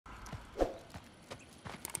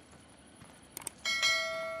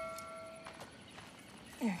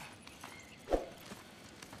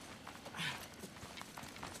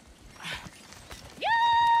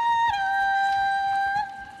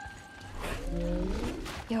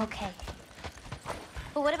You're okay.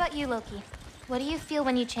 But what about you, Loki? What do you feel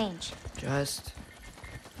when you change? Just...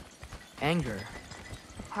 anger.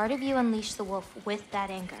 A part of you unleashed the wolf with that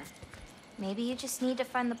anger. Maybe you just need to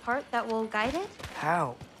find the part that will guide it?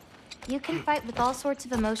 How? You can fight with all sorts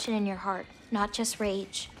of emotion in your heart, not just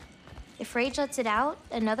rage. If rage lets it out,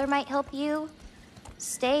 another might help you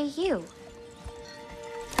stay you.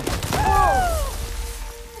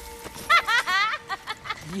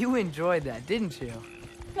 You enjoyed that, didn't you?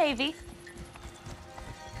 Maybe.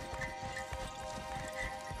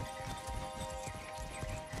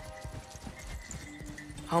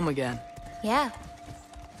 Home again. Yeah.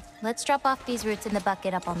 Let's drop off these roots in the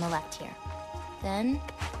bucket up on the left here. Then,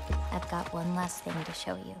 I've got one last thing to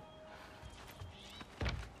show you.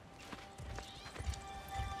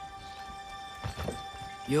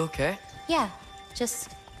 You okay? Yeah,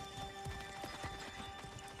 just...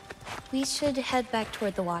 We should head back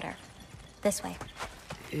toward the water. This way.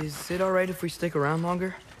 Is it alright if we stick around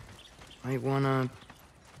longer? Might wanna,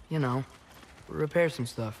 you know, repair some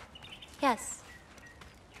stuff. Yes.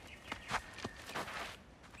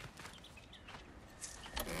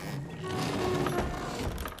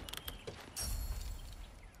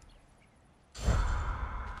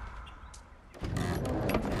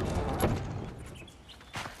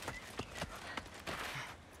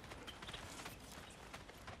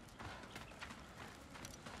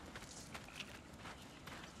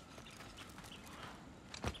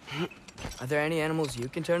 Are there any animals you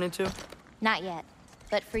can turn into? Not yet.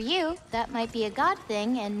 But for you, that might be a god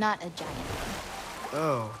thing and not a giant thing.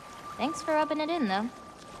 Oh. Thanks for rubbing it in, though.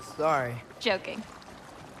 Sorry. Joking.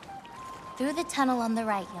 Through the tunnel on the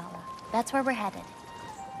right, Yala. That's where we're headed.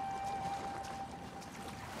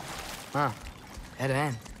 Huh. Dead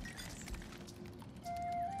end.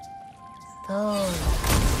 Oh.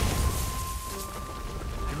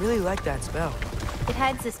 I really like that spell. It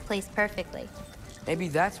hides this place perfectly. Maybe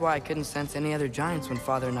that's why I couldn't sense any other giants when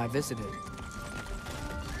Father and I visited.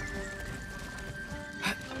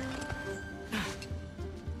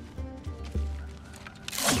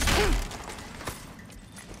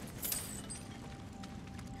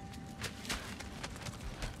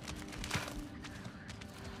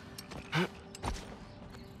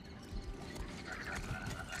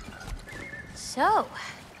 So,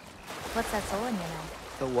 what's that soul in your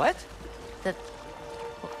mouth? The what?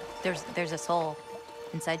 There's a soul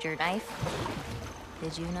inside your knife.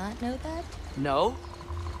 Did you not know that? No.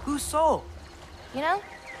 Whose soul? You know,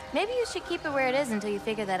 maybe you should keep it where it is until you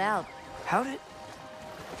figure that out. How did...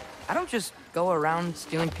 I don't just go around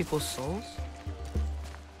stealing people's souls.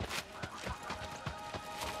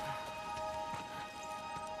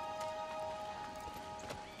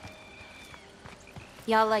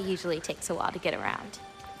 Yala usually takes a while to get around.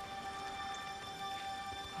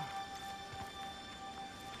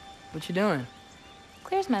 What you doing?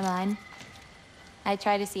 Clears my mind. I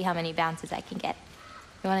try to see how many bounces I can get.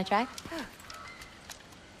 You want to try?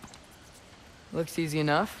 Looks easy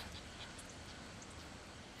enough.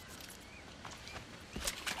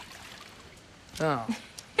 Oh.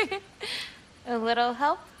 A little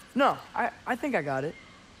help? No, I think I got it.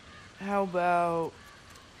 How about...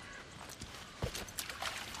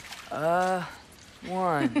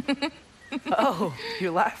 one. Oh,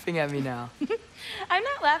 you're laughing at me now. I'm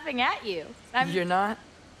not laughing at you. You're not?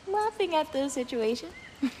 Laughing at the situation.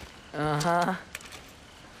 Uh-huh.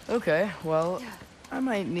 Okay, well, I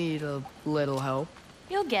might need a little help.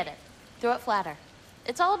 You'll get it. Throw it flatter.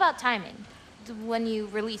 It's all about timing. When you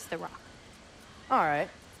release the rock. All right.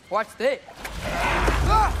 Watch this.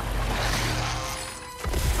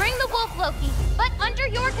 Bring the wolf, Loki, but under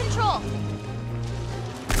your control.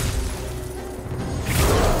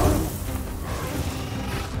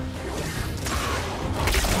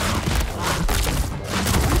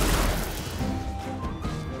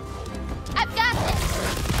 I've got this.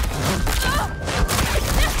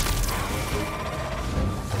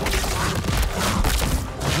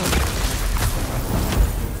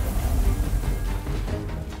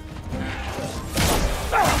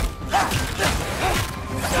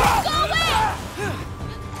 Go away!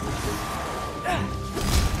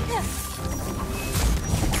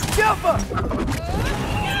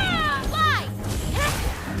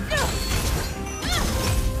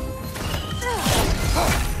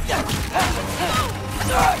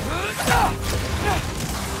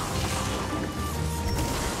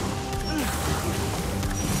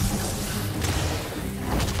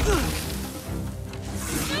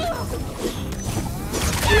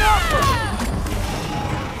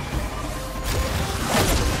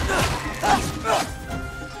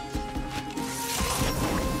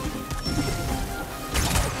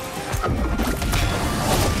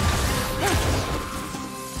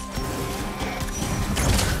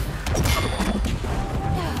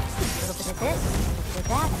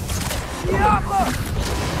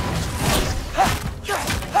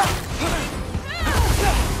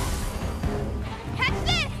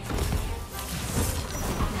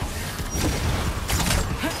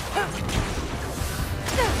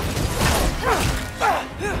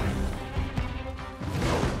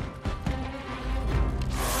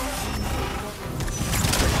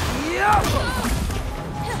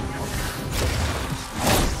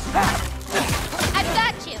 I've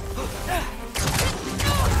got you.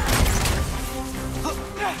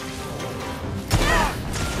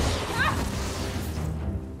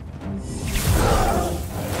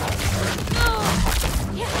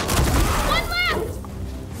 One left.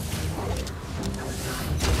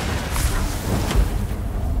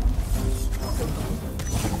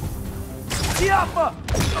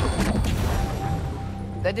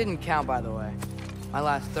 That didn't count, by the way. My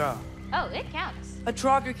last throw. Oh, it counts. A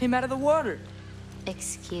trogger came out of the water.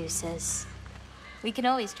 Excuses. We can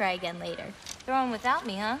always try again later. Throwing without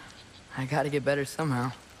me, huh? I gotta get better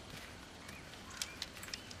somehow.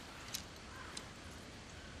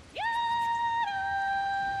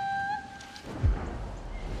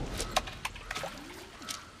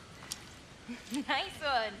 Nice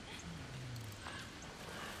one.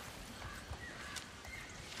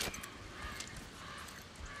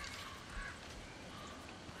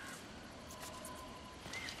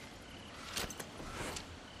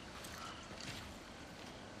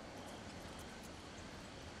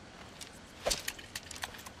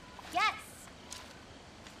 Yes.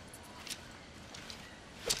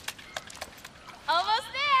 Almost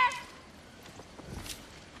there.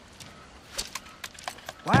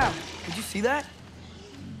 Wow, did you see that?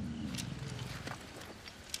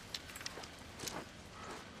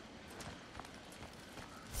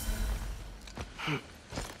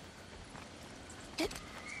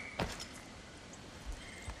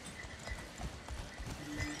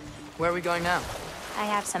 Where are we going now? I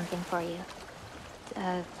have something for you.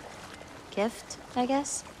 A gift, I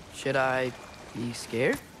guess? Should I be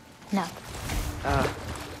scared? No.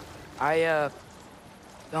 I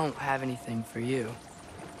don't have anything for you.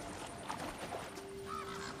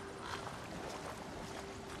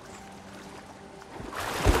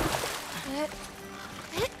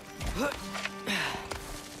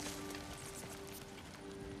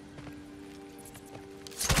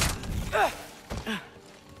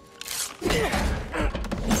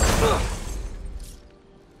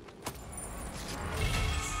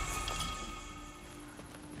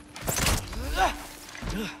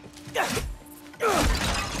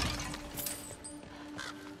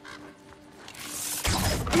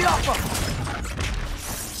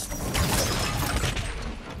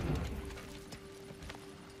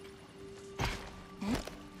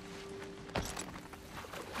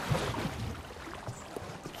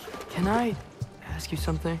 Can I ask you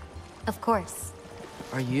something? Of course.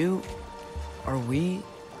 Are we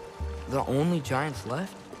the only giants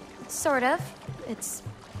left? Sort of. It's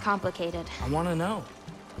complicated. I want to know.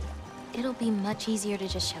 It'll be much easier to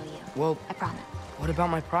just show you. Well, I promise. what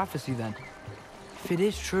about my prophecy then? If it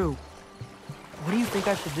is true, what do you think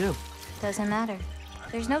I should do? Doesn't matter.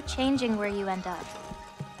 There's no changing where you end up.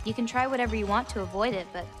 You can try whatever you want to avoid it,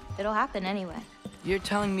 but it'll happen anyway. You're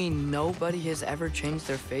telling me nobody has ever changed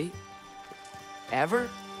their fate? Ever?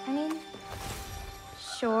 I mean,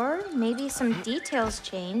 sure, maybe some details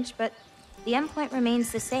change, but the endpoint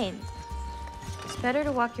remains the same. It's better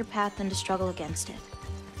to walk your path than to struggle against it.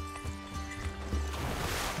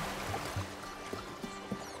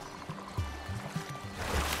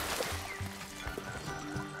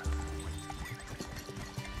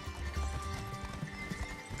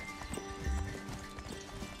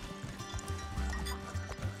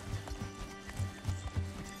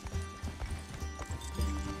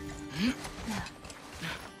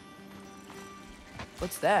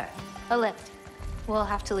 What's that? A lift. We'll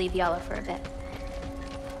have to leave Yala for a bit.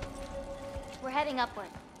 We're heading upward.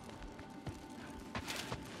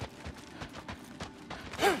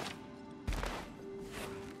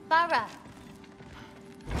 Farah!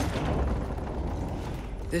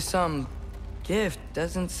 This, gift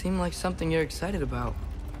doesn't seem like something you're excited about.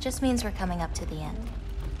 Just means we're coming up to the end.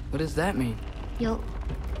 What does that mean? You'll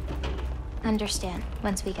understand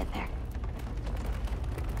once we get there.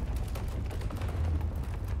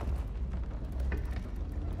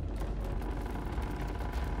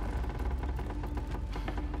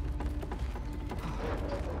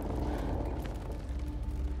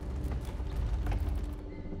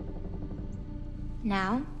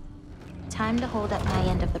 Now, time to hold up my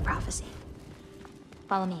end of the prophecy.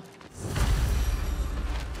 Follow me.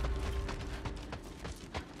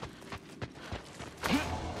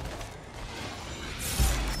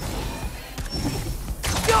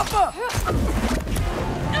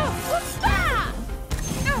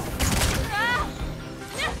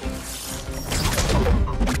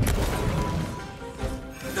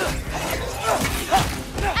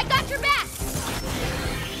 I got your back!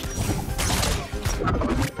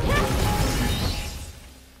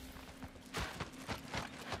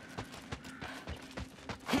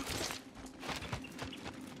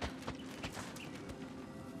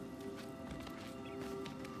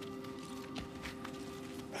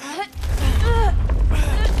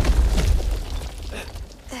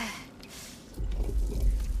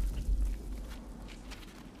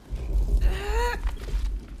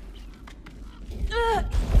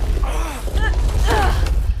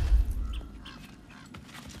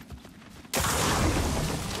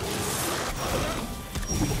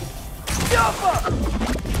 I've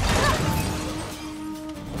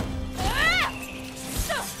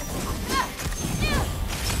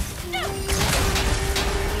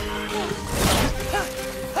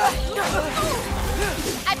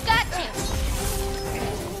got you.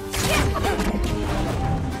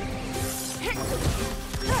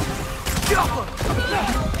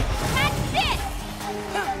 That's it.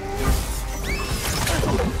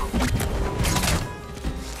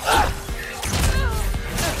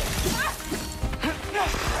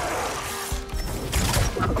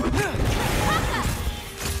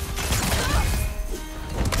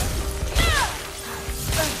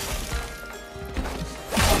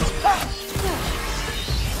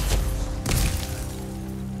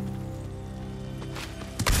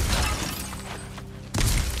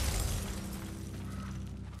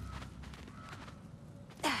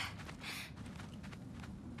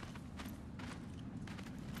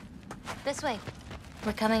 This way.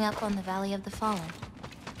 We're coming up on the Valley of the Fallen.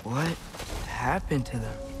 What happened to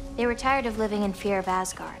them? They were tired of living in fear of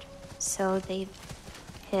Asgard, so they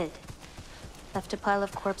hid. Left a pile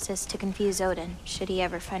of corpses to confuse Odin, should he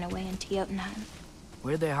ever find a way into Jotunheim.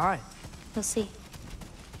 Where'd they hide? You'll see.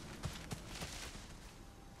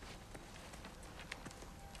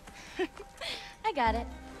 I got it.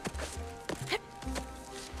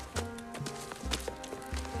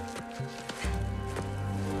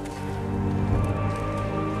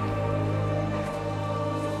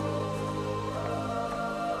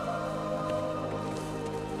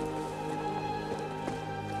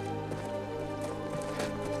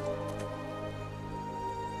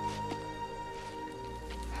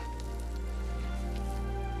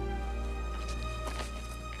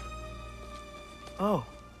 Oh,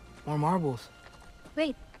 more marbles.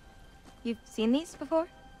 Wait, you've seen these before?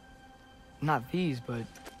 Not these, but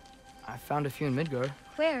I found a few in Midgard.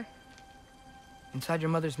 Where? Inside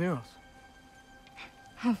your mother's murals.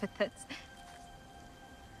 Oh, but that's...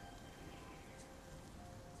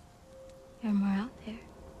 There are more out there.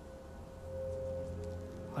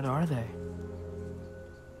 What are they?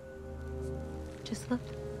 Just look.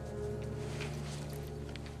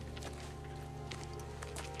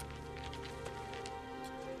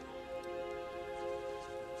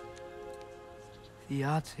 The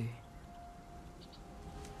Æsir.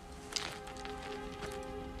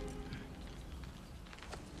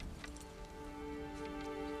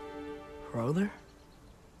 Brother?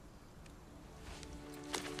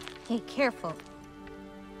 Hey, careful.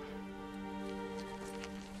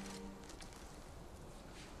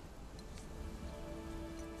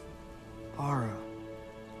 Bara.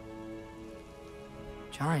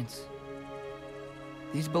 Giants.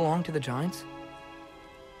 These belong to the giants?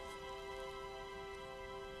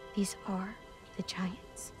 These are the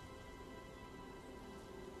giants.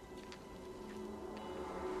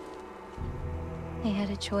 They had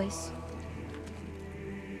a choice.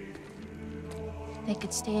 They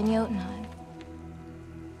could stay in Jotunheim,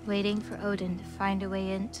 waiting for Odin to find a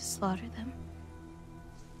way in to slaughter them.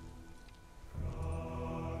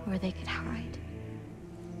 Or they could hide.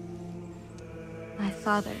 My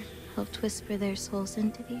father helped whisper their souls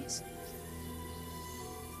into these.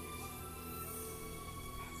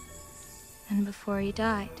 And before he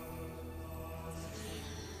died,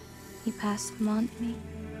 he passed them on to me.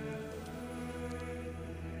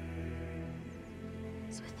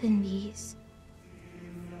 It's within these.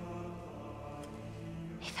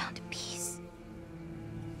 They found a peace.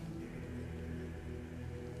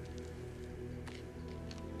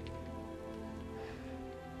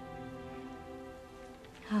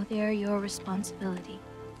 Now they are your responsibility.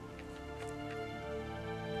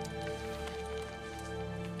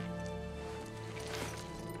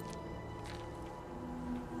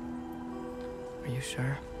 Are you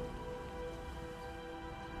sure?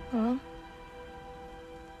 Well,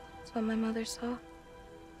 that's what my mother saw.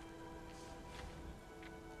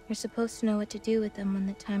 You're supposed to know what to do with them when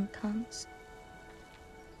the time comes.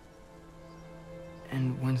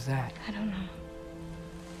 And when's that? I don't know.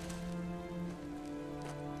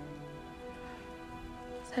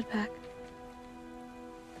 Let's head back.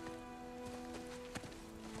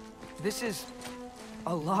 This is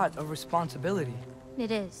a lot of responsibility.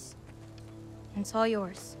 It is. And it's all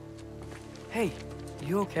yours. Hey,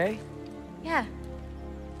 you okay? Yeah.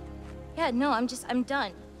 Yeah, no, I'm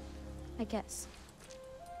done. I guess.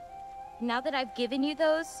 Now that I've given you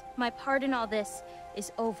those, my part in all this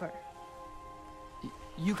is over.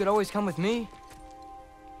 You could always come with me.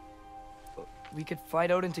 We could fight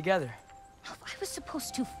Odin together. If I was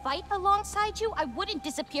supposed to fight alongside you, I wouldn't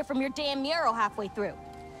disappear from your damn mural halfway through.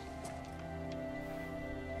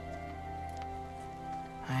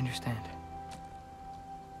 I understand.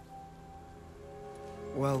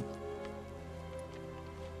 Well,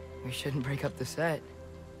 we shouldn't break up the set.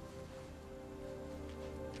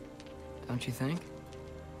 Don't you think?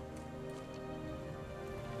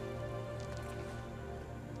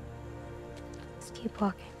 Let's keep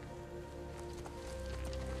walking.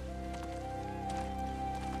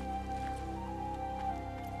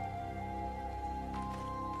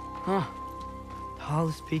 Huh.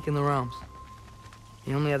 Tallest peak in the realms.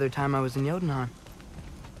 The only other time I was in Jotunheim.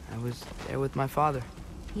 I was there with my father.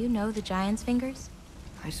 You know the Giant's Fingers?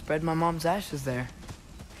 I spread my mom's ashes there.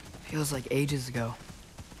 Feels like ages ago.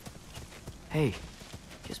 Hey,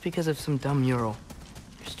 just because of some dumb mural,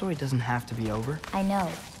 your story doesn't have to be over. I know.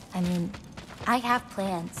 I mean, I have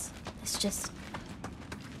plans. It's just...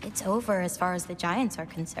 it's over as far as the Giants are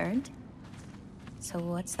concerned. So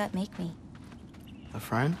what's that make me? A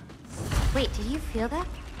friend? Wait, did you feel that?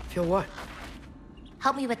 Feel what?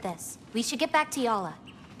 Help me with this. We should get back to Yala.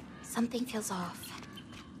 Something feels off.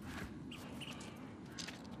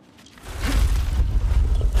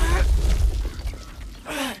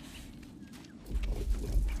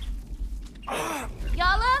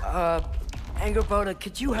 Yala? Angerboda,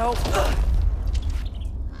 could you help?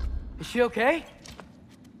 Is she okay?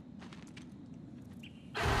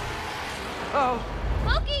 Oh.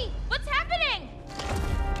 Loki, what's happening?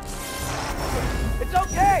 It's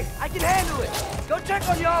okay! I can handle it! Go check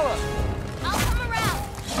on Yala! I'll come around.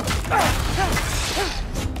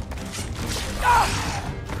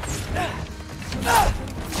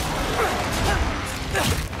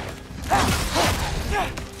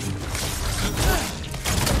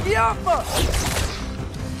 Yappa!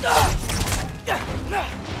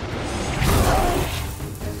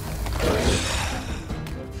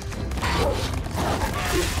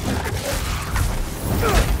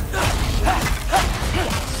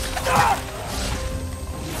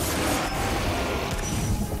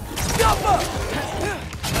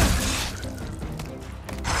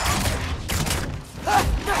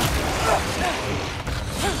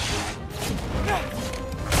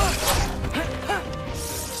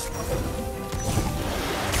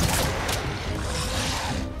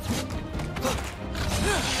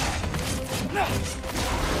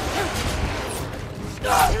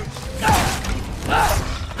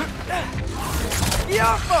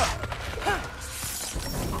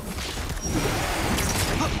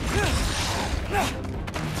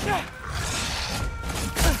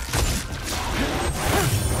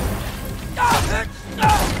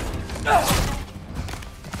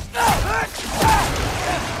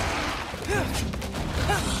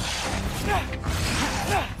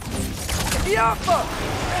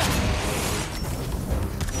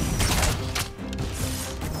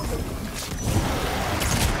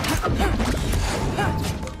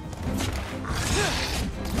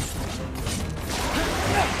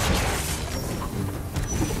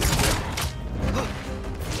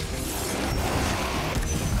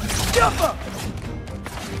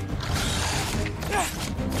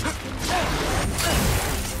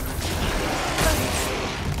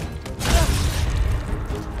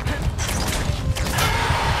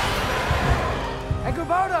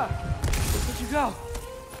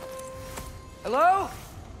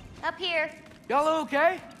 Up here. Y'all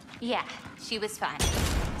okay? Yeah, she was fine.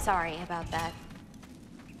 Sorry about that.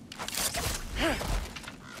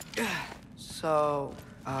 So,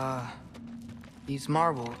 these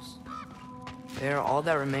marbles, they're all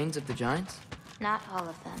that remains of the giants? Not all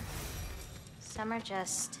of them. Some are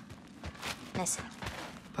just... missing.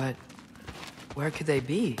 But where could they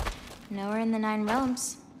be? Nowhere in the Nine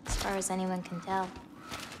Realms, as far as anyone can tell.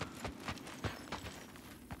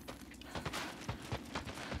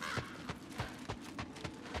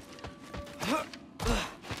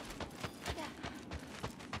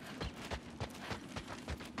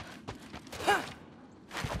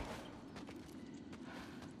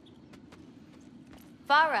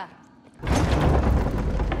 Farah!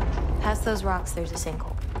 Past those rocks, there's a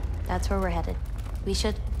sinkhole. That's where we're headed. We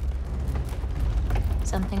should...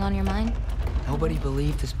 Something on your mind? Nobody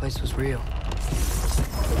believed this place was real.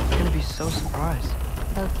 They're gonna be so surprised.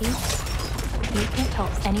 Loki, you can't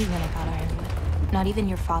tell anyone about Ironwood. Not even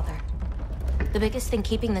your father. The biggest thing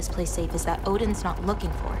keeping this place safe is that Odin's not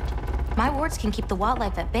looking for it. My wards can keep the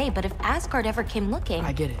wildlife at bay, but if Asgard ever came looking...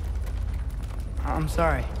 I get it. I'm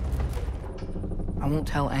sorry. I won't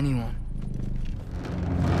tell anyone.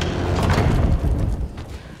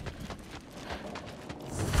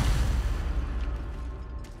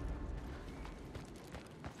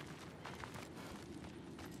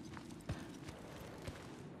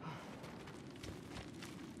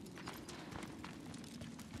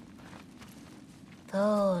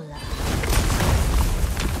 Tola.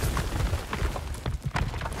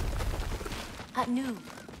 Noob,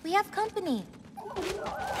 we have company.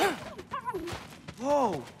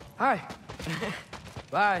 Whoa! Hi.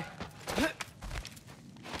 Bye.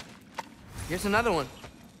 Here's another one.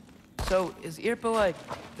 So, is Irpa like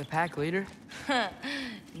the pack leader?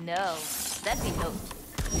 No, that'd be Note.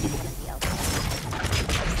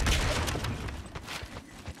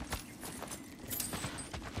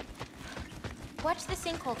 Watch the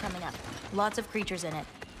sinkhole coming up. Lots of creatures in it.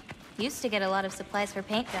 Used to get a lot of supplies for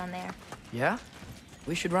paint down there. Yeah?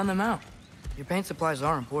 We should run them out. Your paint supplies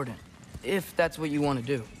are important, if that's what you want to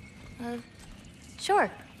do. Sure.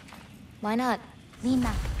 Why not?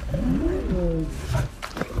 Lima.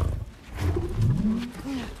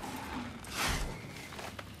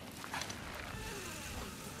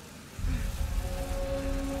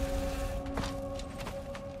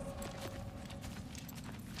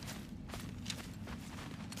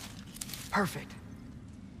 Perfect.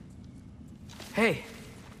 Hey.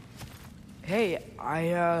 Hey,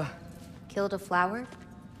 I, Killed a flower?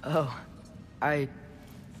 Oh,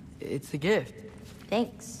 it's a gift.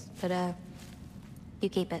 Thanks, but, you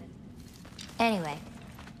keep it. Anyway,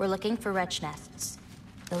 we're looking for wretch nests.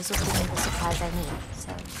 Those will give me the supplies I need,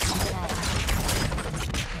 so keep an eye out.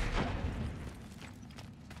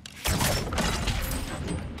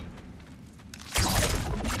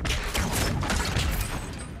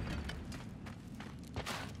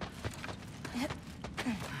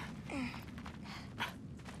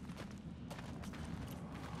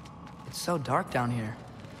 It's so dark down here.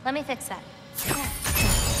 Let me fix that.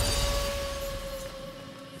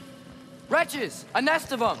 Wretches! A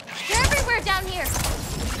nest of them! They're everywhere down here.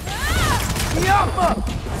 Yappa!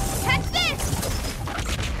 Catch this!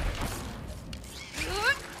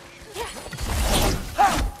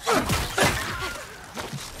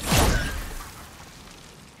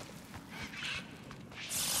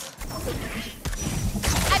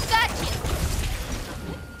 I've got you.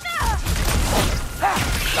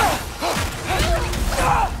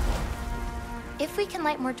 If we can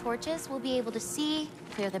light more torches, we'll be able to see,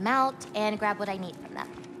 clear them out, and grab what I need from them.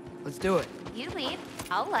 Let's do it. You lead,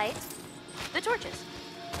 I'll light the torches.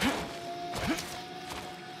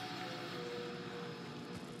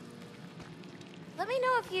 Let me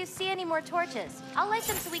know if you see any more torches. I'll light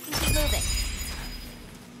them so we can keep moving.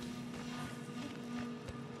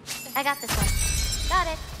 I got this one. Got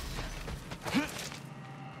it.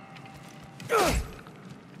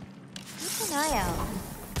 Keep an eye out.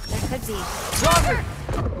 There could be. Robert!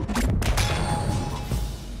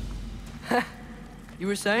 You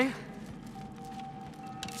were saying?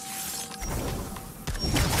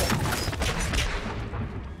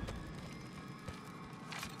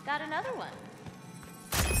 Got another one.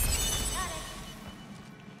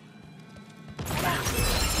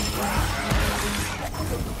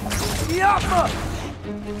 Yappa!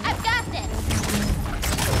 I've got this.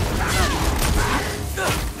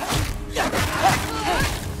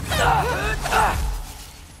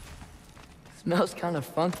 Smells kind of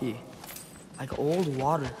funky. Like old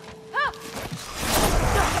water.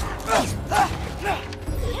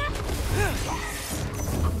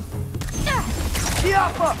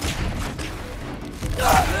 Yappa!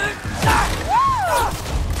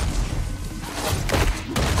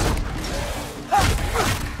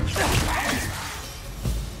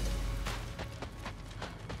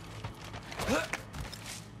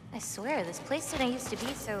 I swear, this place didn't used to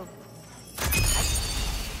be so...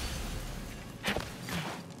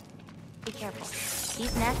 Be careful.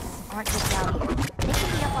 These nests aren't just down here. They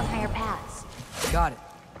can be up on higher paths. Got it.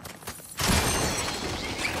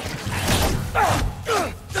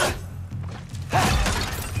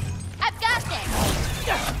 I've got this.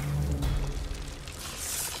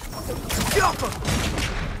 Yappa!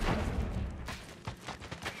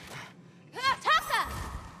 Taka!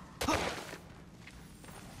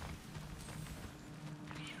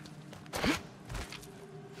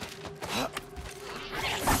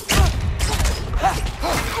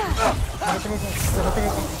 A little bit of this, a little bit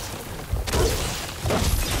of this.